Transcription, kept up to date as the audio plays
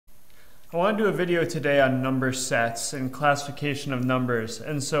I want to do a video today on number sets and classification of numbers.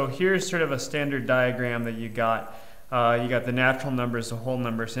 And so here's sort of a standard diagram that you got. You got the natural numbers, the whole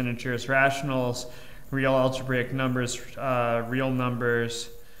numbers, integers, rationals, real algebraic numbers, real numbers,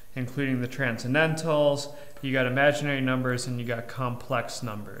 including the transcendentals. You got imaginary numbers, and you got complex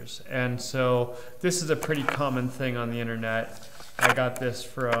numbers. And so this is a pretty common thing on the internet. I got this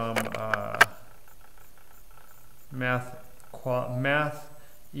from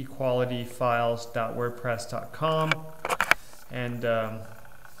mathequalityfiles.wordpress.com, and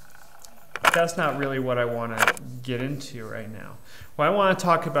that's not really what I want to get into right now. What I want to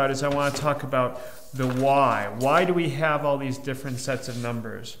talk about is I want to talk about the why. Why do we have all these different sets of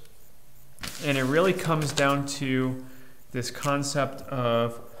numbers? And it really comes down to this concept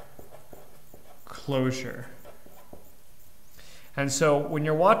of closure. And so when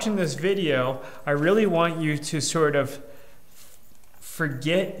you're watching this video, I really want you to sort of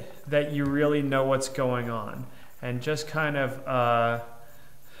forget that you really know what's going on, and just kind of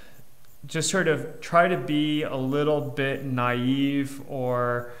just sort of try to be a little bit naive,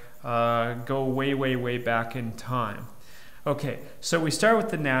 or go way, way, way back in time. Okay, so we start with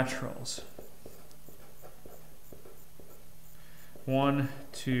the naturals. 1,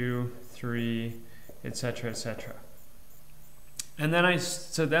 2, 3, etc., etc. And then I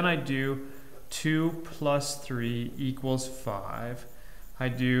do 2 plus 3 equals 5. I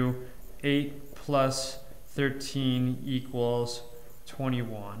do 8 plus 13 equals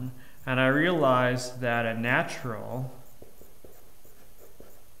 21. And I realize that a natural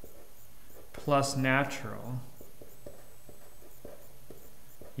plus natural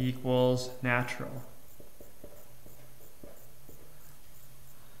equals natural.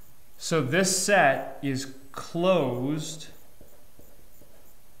 So this set is closed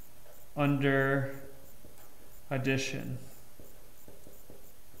under addition.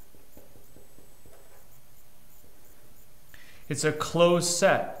 It's a closed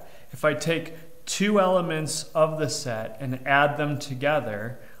set. If I take two elements of the set and add them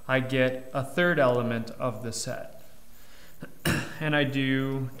together, I get a third element of the set. And I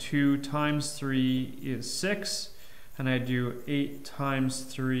do 2 times 3 is 6, and I do 8 times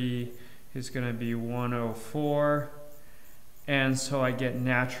 3 is going to be 104, and so I get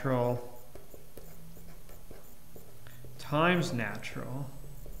natural times natural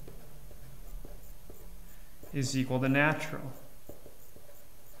is equal to natural.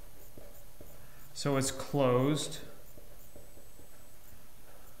 So it's closed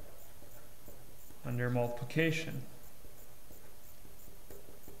under multiplication.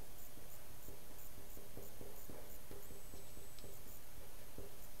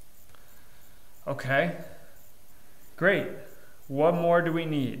 Okay, great. What more do we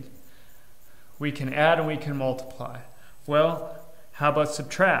need? We can add and we can multiply. Well, how about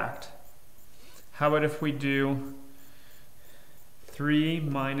subtract? How about if we do 3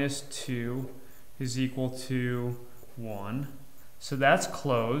 minus 2 is equal to 1. So that's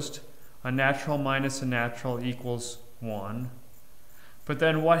closed. A natural minus a natural equals 1. But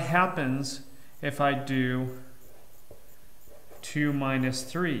then what happens if I do 2 minus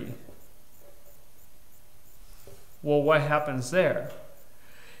 3? Well, what happens there?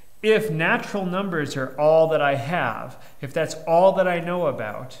 If natural numbers are all that I have, if that's all that I know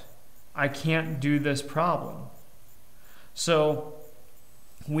about, I can't do this problem. So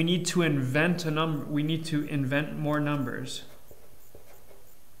we need to invent a number. We need to invent more numbers.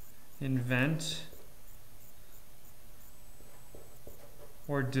 Invent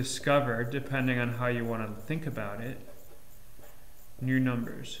or discover, depending on how you want to think about it, new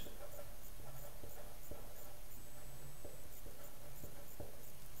numbers.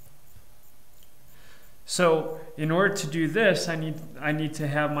 So in order to do this, I need to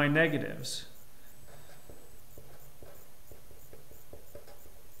have my negatives.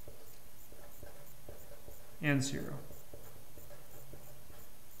 And 0.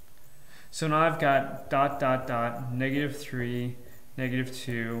 So now I've got dot, dot, dot, -3,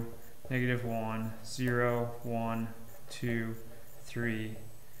 -2, -1, 0, 1, 2, 3,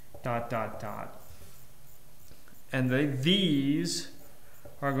 dot, dot, dot. And these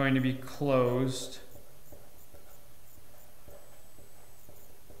are going to be closed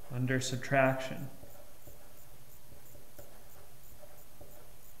under subtraction.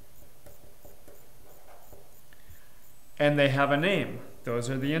 And they have a name. Those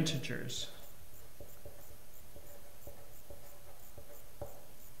are the integers.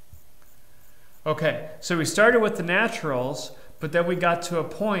 Okay, so we started with the naturals, but then we got to a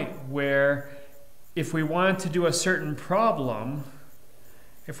point where if we wanted to do a certain problem,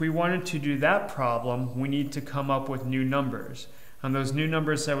 if we wanted to do that problem, we need to come up with new numbers. And those new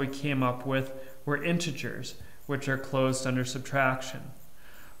numbers that we came up with were integers, which are closed under subtraction.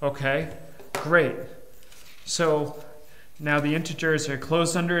 Okay, great. So now the integers are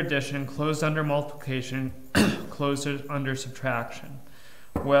closed under addition, closed under multiplication, closed under subtraction.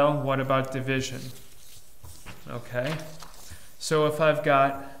 Well, what about division? Okay, so if I've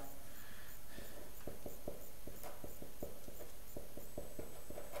got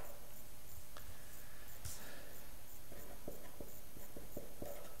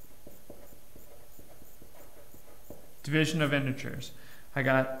division of integers, I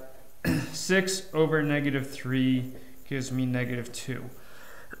got 6 over negative 3 gives me negative 2.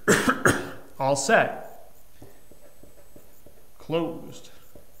 All set. Closed.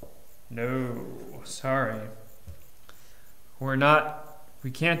 No, sorry.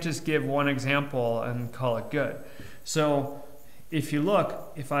 We can't just give one example and call it good. So if you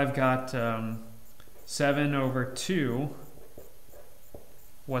look, if I've got 7 over 2,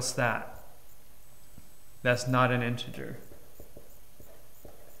 what's that? That's not an integer.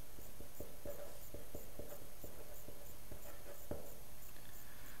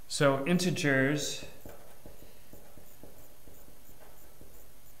 So integers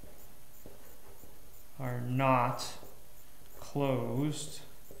are not closed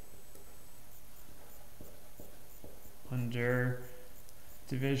under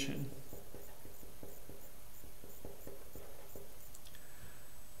division.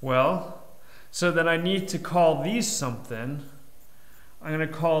 Well, so then I need to call these something. I'm going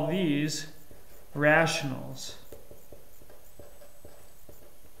to call these rationals.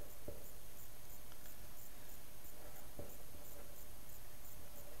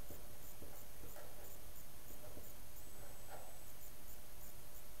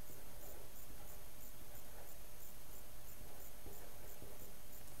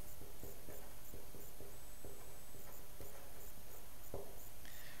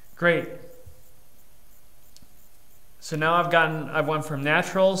 Great. So now I've went from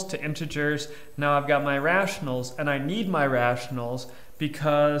naturals to integers. Now I've got my rationals, and I need my rationals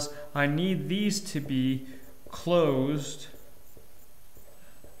because I need these to be closed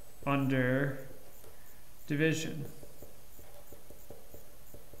under division.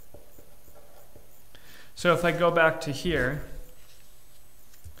 So if I go back to here,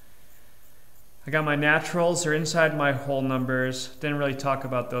 I got my naturals, they're inside my whole numbers. Didn't really talk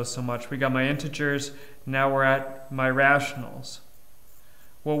about those so much. We got my integers, now we're at my rationals.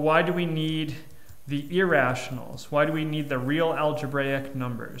 Well, why do we need the irrationals? Why do we need the real algebraic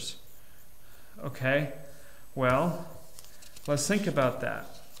numbers? Okay, well, let's think about that.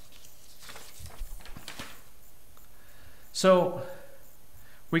 So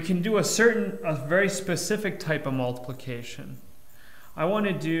we can do a very specific type of multiplication. I want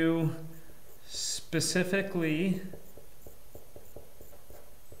to do specifically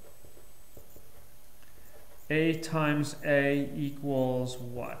a times a equals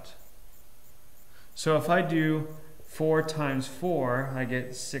what? So if I do 4 times 4, I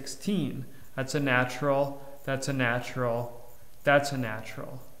get 16. That's a natural, that's a natural, that's a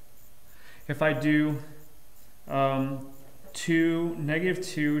natural. If I do negative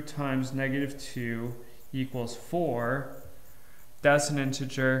 2 times negative 2 equals 4, that's an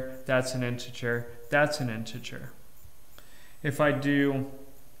integer, that's an integer, that's an integer. If I do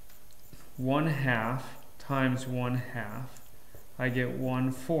 1/2 times 1/2, I get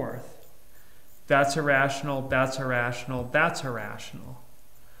 1/4. That's a rational, that's a rational, that's a rational.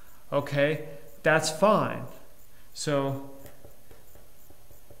 Okay, that's fine. So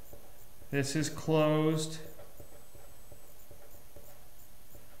this is closed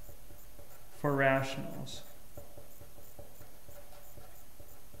for rationals.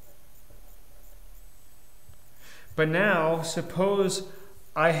 But now, suppose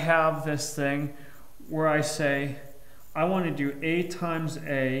I have this thing where I say, I want to do a times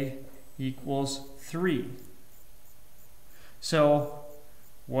a equals 3. So,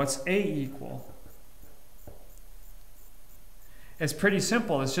 what's a equal? It's pretty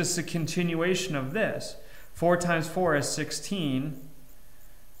simple. It's just a continuation of this. 4 times 4 is 16,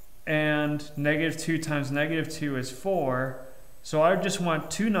 and negative 2 times negative 2 is 4. So I just want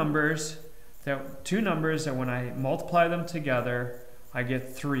two numbers that when I multiply them together, I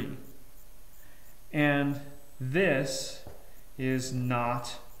get 3. And this is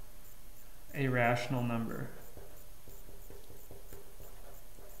not a rational number.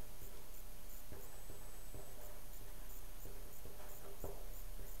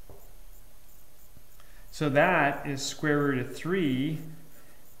 So that is square root of 3.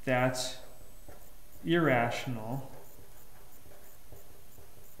 That's irrational.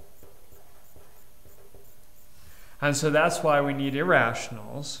 And so that's why we need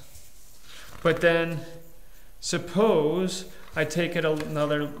irrationals. But then suppose I take it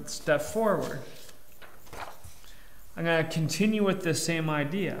another step forward. I'm going to continue with this same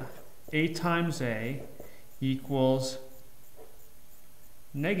idea. A times A equals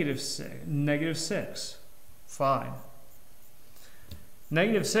negative 6. Fine.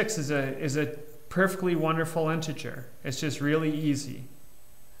 Negative 6 is a perfectly wonderful integer. It's just really easy.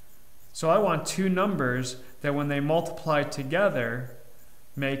 So I want two numbers that when they multiply together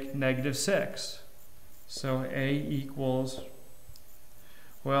make negative 6. So A equals,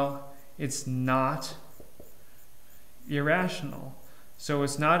 well, it's not irrational. So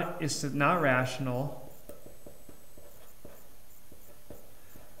it's not rational,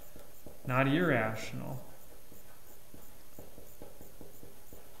 not irrational.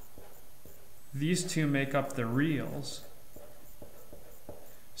 These two make up the reals.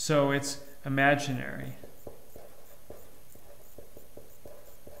 So it's imaginary.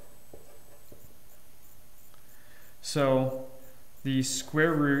 So the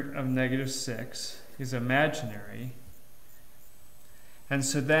square root of negative 6 is imaginary. And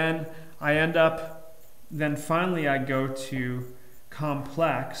so then I end up, then finally I go to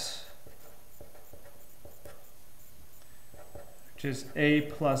complex, which is A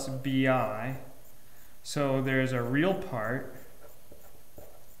plus BI. So there's a real part,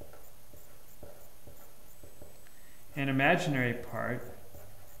 an imaginary part,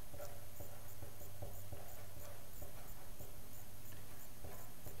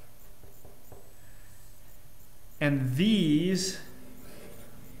 and these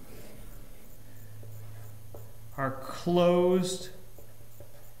are closed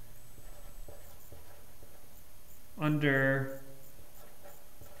under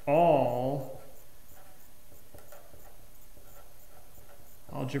all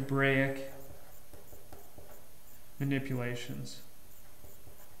algebraic manipulations.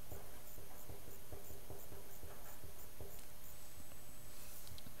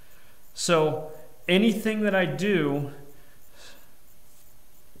 So anything that I do,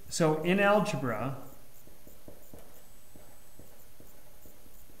 so in algebra,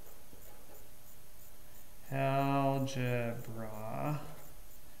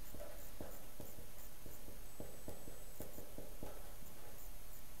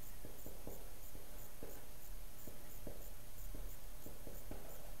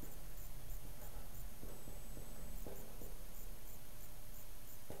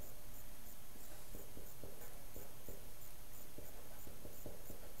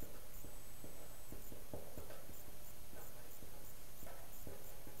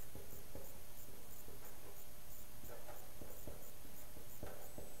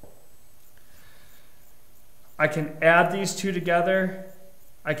 I can add these two together.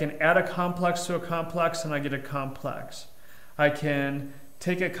 I can add a complex to a complex and I get a complex. I can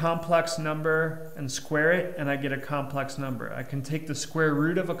take a complex number and square it and I get a complex number. I can take the square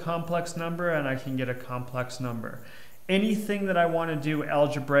root of a complex number and I can get a complex number. Anything that I want to do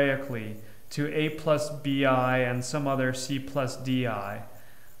algebraically to A plus BI and some other C plus DI,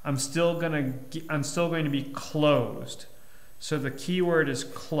 I'm still going to be closed. So the key word is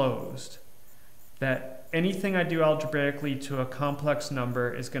closed. That anything I do algebraically to a complex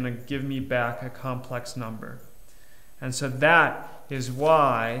number is going to give me back a complex number. And so that is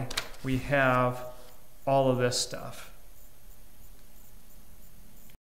why we have all of this stuff.